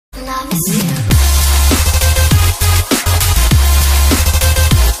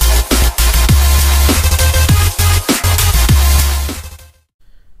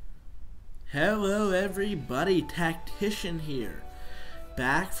Hello everybody, Tactician here,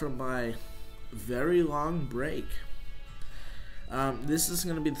 back from my very long break. This is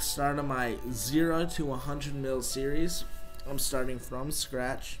going to be the start of my 0 to 100 mil series. I'm starting from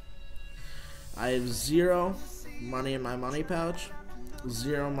scratch. I have 0 money in my money pouch,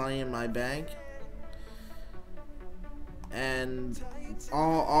 0 money in my bank, and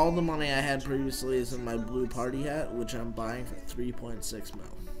all the money I had previously is in my blue party hat, which I'm buying for 3.6 mil.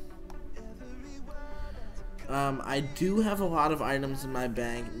 I do have a lot of items in my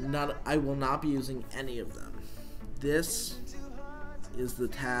bank. I will not be using any of them. This is the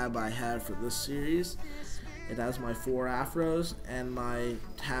tab I have for this series. It has my 4 afros and my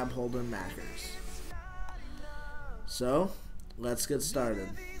tab holder mackers. So, let's get started.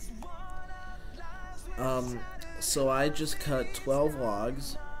 So I just cut 12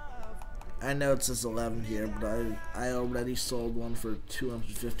 logs. I know it says 11 here, but I already sold one for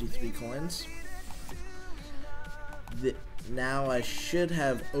 253 coins. Now I should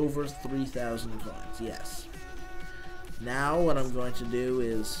have over 3,000 coins, yes. Now what I'm going to do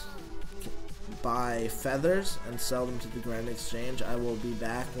is buy feathers and sell them to the Grand Exchange. I will be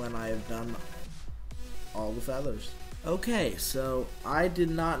back when I have done all the feathers. Okay, so I did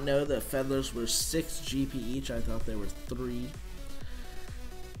not know that feathers were 6 GP each. I thought they were 3.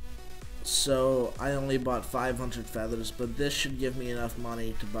 So I only bought 500 feathers, but this should give me enough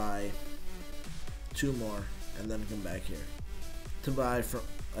money to buy 2 more. And then come back here to buy from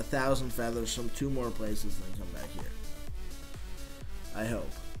 1,000 feathers from 2 more places, then come back here. I hope.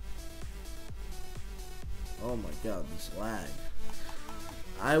 Oh my god, this lag.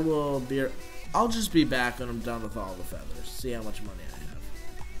 I'll just be back when I'm done with all the feathers. See how much money I have.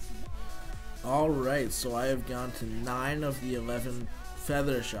 Alright, so I have gone to 9 of the 11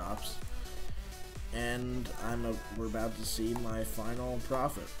 feather shops, and we're about to see my final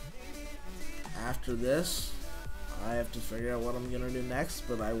profit. After this, I have to figure out what I'm gonna do next,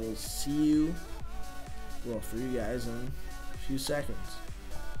 but I will see you, well, for you guys in a few seconds.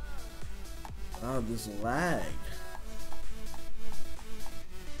 Oh, this lag.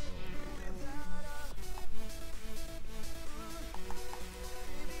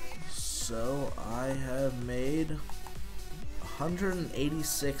 So I have made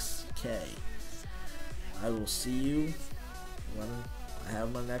 186K. I will see you when I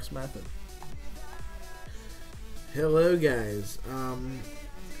have my next method. Hello guys,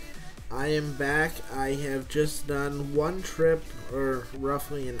 I am back. I have just done one trip, or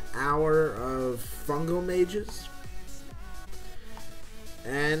roughly an hour of fungal mages,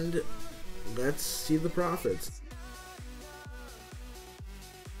 and let's see the profits.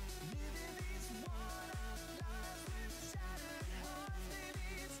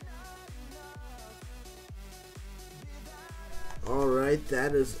 Alright,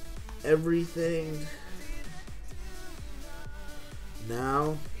 that is everything.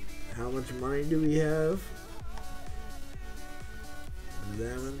 Now, how much money do we have?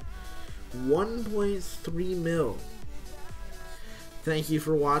 1.3 mil. Thank you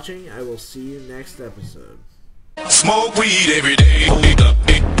for watching. I will see you next episode. Smoke weed every day.